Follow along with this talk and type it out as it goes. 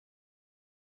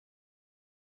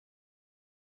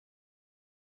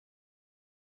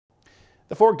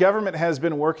The Ford government has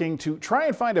been working to try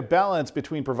and find a balance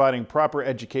between providing proper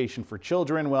education for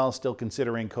children while still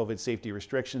considering COVID safety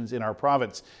restrictions in our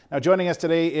province. Now, joining us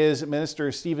today is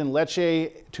Minister Stephen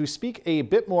Lecce to speak a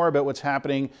bit more about what's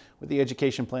happening with the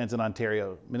education plans in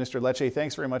Ontario. Minister Lecce,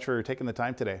 thanks very much for taking the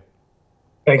time today.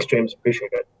 Thanks, James.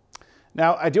 Appreciate it.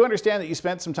 Now, I do understand that you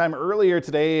spent some time earlier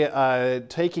today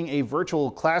taking a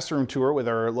virtual classroom tour with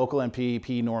our local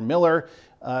MP, Norm Miller.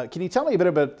 Can you tell me a bit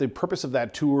about the purpose of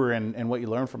that tour and what you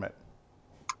learned from it?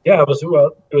 Yeah, it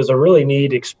was a really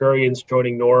neat experience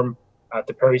joining Norm at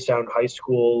the Parry Sound High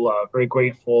School. Very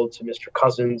grateful to Mr.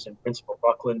 Cousins and Principal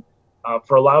Buckland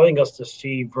for allowing us to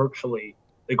see virtually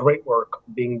the great work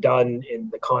being done in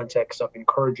the context of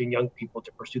encouraging young people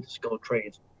to pursue the skilled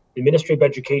trades. The Ministry of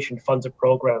Education funds a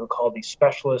program called the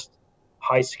Specialist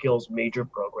High Skills Major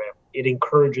Program. It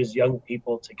encourages young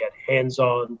people to get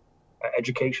hands-on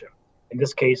education. In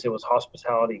this case, it was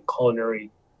hospitality and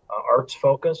culinary arts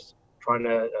focused, trying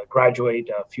to graduate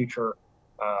future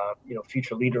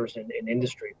leaders in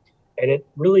industry. And it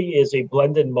really is a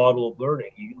blended model of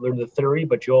learning. You learn the theory,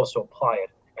 but you also apply it.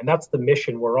 And that's the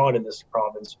mission we're on in this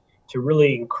province, to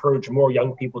really encourage more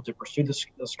young people to pursue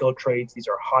the skilled trades. These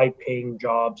are high-paying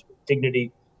jobs with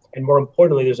dignity. And more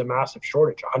importantly, there's a massive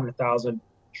shortage, 100,000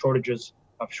 shortage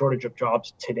of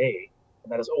jobs today.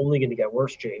 And that is only going to get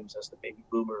worse, James, as the baby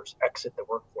boomers exit the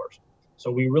workforce. So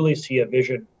we really see a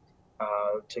vision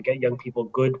to get young people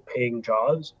good paying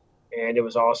jobs. And it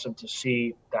was awesome to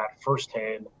see that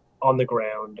firsthand on the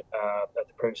ground at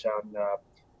the Parry Sound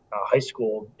High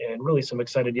School, and really some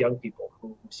excited young people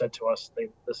who said to us this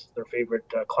is their favorite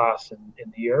class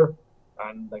in the year.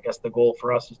 And I guess the goal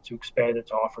for us is to expand it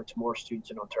to offer to more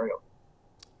students in Ontario.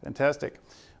 Fantastic.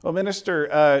 Well,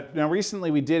 Minister, now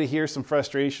recently we did hear some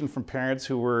frustration from parents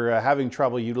who were having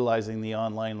trouble utilizing the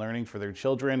online learning for their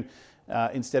children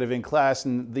instead of in class.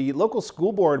 And the local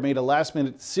school board made a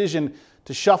last-minute decision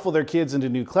to shuffle their kids into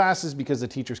new classes because the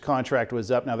teacher's contract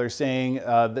was up. Now they're saying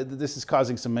that this is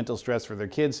causing some mental stress for their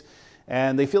kids.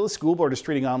 And they feel the school board is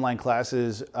treating online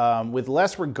classes with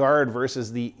less regard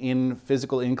versus the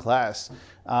physical in-class.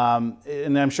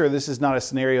 And I'm sure this is not a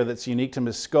scenario that's unique to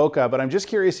Muskoka, but I'm just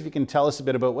curious if you can tell us a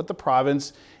bit about what the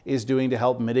province is doing to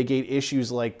help mitigate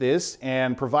issues like this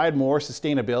and provide more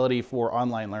sustainability for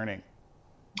online learning.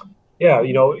 Yeah,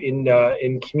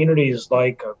 in communities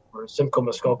like Simcoe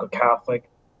Muskoka Catholic,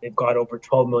 they've got over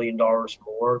 $12 million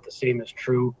more. The same is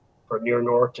true for Near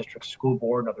North District School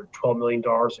Board, another $12 million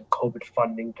in COVID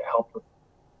funding to help with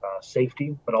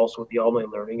safety, but also with the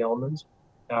online learning elements.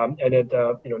 And at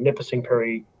Nipissing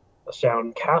Parry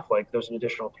Sound Catholic, there's an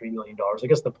additional $3 million. I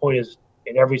guess the point is,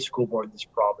 in every school board in this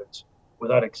province,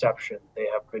 without exception, they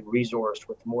have been resourced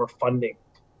with more funding,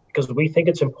 because we think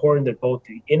it's important that both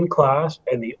the in-class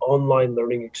and the online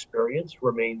learning experience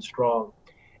remain strong.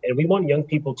 And we want young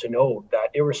people to know that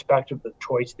irrespective of the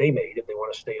choice they made, if they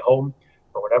want to stay home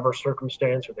for whatever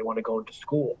circumstance, or they want to go into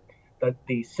school, that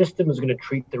the system is going to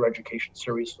treat their education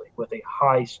seriously with a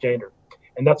high standard.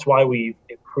 And that's why we've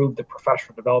improved the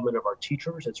professional development of our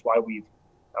teachers. It's why we've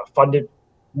funded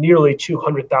nearly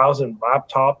 200,000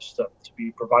 laptops to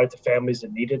be provided to families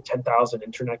that need it, 10,000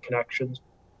 internet connections,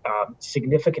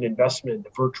 significant investment in the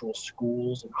virtual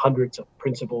schools and hundreds of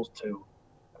principals to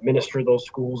administer those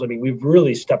schools. I mean, we've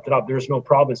really stepped it up. There's no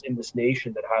province in this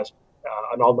nation that has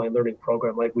an online learning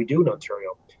program like we do in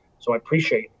Ontario. So I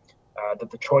appreciate that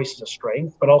the choice is a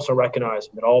strength, but also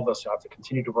recognizing that all of us have to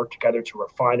continue to work together to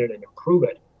refine it and improve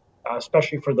it,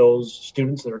 especially for those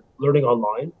students that are learning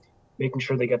online, making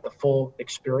sure they get the full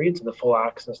experience and the full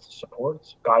access to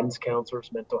supports, guidance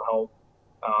counselors, mental health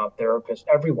therapists,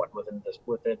 everyone within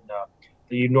that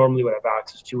you normally would have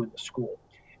access to in the school.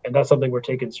 And that's something we're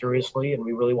taking seriously, and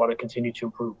we really want to continue to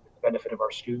improve the benefit of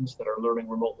our students that are learning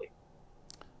remotely.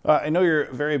 I know you're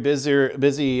very busy,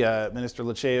 Minister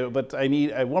Lecce, but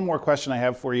I one more question I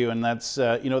have for you, and that's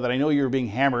that I know you're being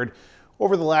hammered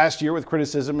over the last year with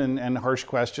criticism and harsh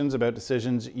questions about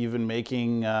decisions you've been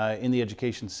making in the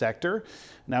education sector.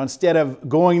 Now, instead of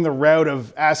going the route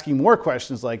of asking more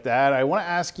questions like that, I want to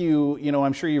ask you,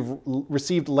 I'm sure you've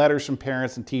received letters from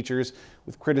parents and teachers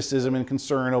with criticism and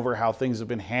concern over how things have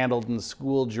been handled in the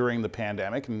school during the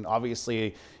pandemic. And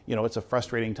obviously, it's a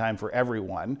frustrating time for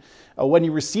everyone. When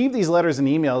you receive these letters and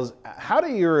emails, how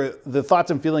do the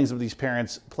thoughts and feelings of these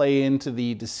parents play into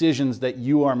the decisions that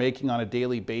you are making on a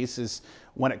daily basis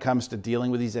when it comes to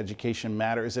dealing with these education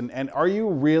matters? And are you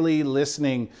really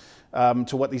listening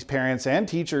to what these parents and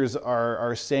teachers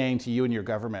are saying to you and your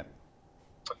government?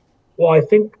 Well, I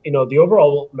think, the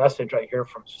overall message I hear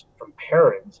from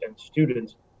parents and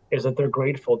students is that they're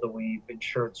grateful that we've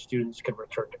ensured students can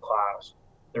return to class.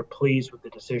 they're pleased with the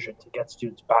decision to get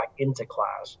students back into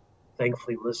class,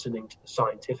 thankfully listening to the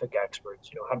scientific experts.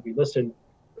 Had we listened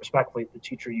respectfully to the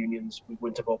teacher unions, we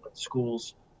wouldn't have opened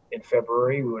schools in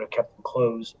February. We would have kept them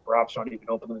closed, perhaps not even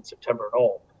open them in September at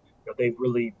all. They've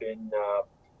really been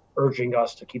urging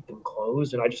us to keep them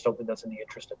closed, and I just don't think that's in the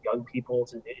interest of young people.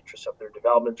 It's in the interest of their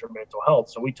development or mental health.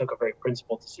 So we took a very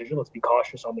principled decision. Let's be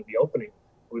cautious on the reopening.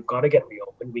 We've got to get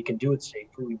reopened. We can do it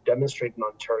safely. We've demonstrated in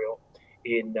Ontario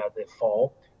in the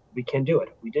fall we can do it.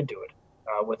 We did do it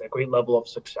with a great level of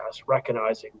success,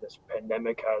 recognizing this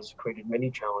pandemic has created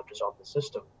many challenges on the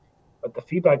system. But the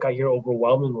feedback I hear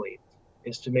overwhelmingly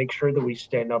is to make sure that we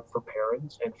stand up for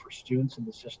parents and for students in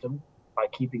the system by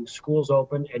keeping schools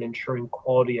open and ensuring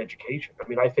quality education. I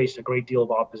mean, I faced a great deal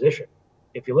of opposition.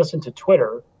 If you listen to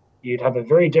Twitter, you'd have a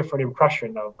very different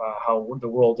impression of how the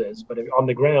world is. But on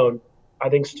the ground, I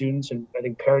think students and I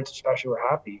think parents especially were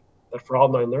happy that for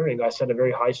online learning, I set a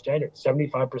very high standard.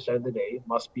 75% of the day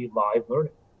must be live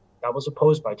learning. That was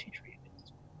opposed by teacher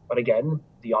unions. But again,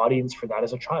 the audience for that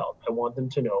is a child. I want them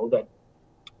to know that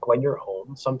when you're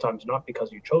home, sometimes not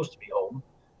because you chose to be home,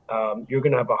 you're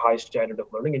going to have a high standard of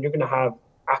learning and you're going to have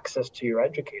access to your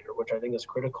educator, which I think is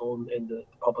critical in the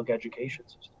public education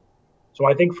system. So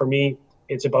I think for me,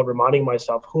 it's about reminding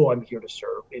myself who I'm here to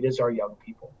serve. It is our young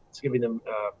people. It's giving them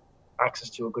access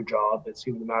to a good job. It's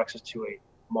giving them access to a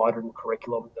modern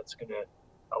curriculum that's going to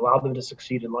allow them to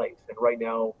succeed in life. And right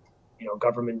now,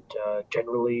 government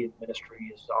generally,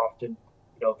 ministry is often,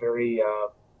 very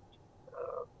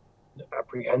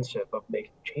apprehensive of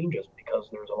making changes because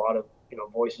there's a lot of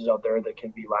voices out there that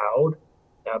can be loud.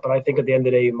 But I think at the end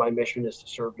of the day, my mission is to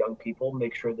serve young people,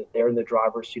 make sure that they're in the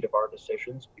driver's seat of our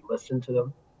decisions. We listen to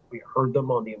them. We heard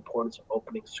them on the importance of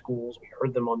opening schools. We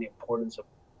heard them on the importance of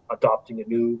adopting a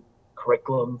new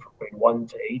curriculum from grade 1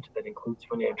 to 8 that includes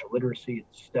financial literacy and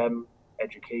STEM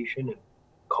education and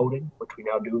coding, which we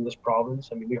now do in this province.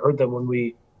 I mean, we heard them when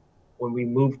we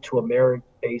moved to a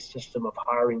merit-based system of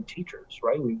hiring teachers,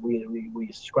 right? We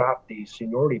scrapped the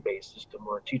seniority-based system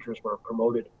where teachers were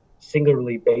promoted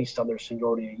singularly based on their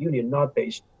seniority in a union, not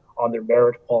based on their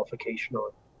merit, qualification,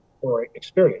 or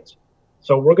experience.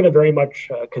 So we're going to very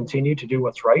much continue to do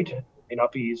what's right. It may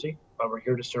not be easy, but we're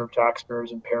here to serve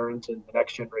taxpayers and parents and the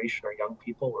next generation, our young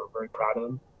people. We're very proud of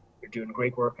them. They're doing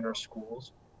great work in our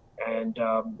schools. And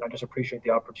I just appreciate the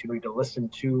opportunity to listen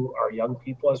to our young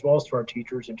people as well as to our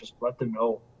teachers and just let them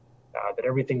know that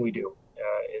everything we do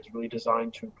is really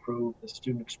designed to improve the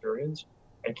student experience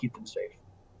and keep them safe.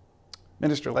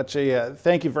 Minister Lecce,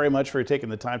 thank you very much for taking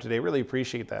the time today. Really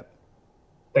appreciate that.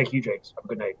 Thank you, Jakes. Have a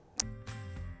good night.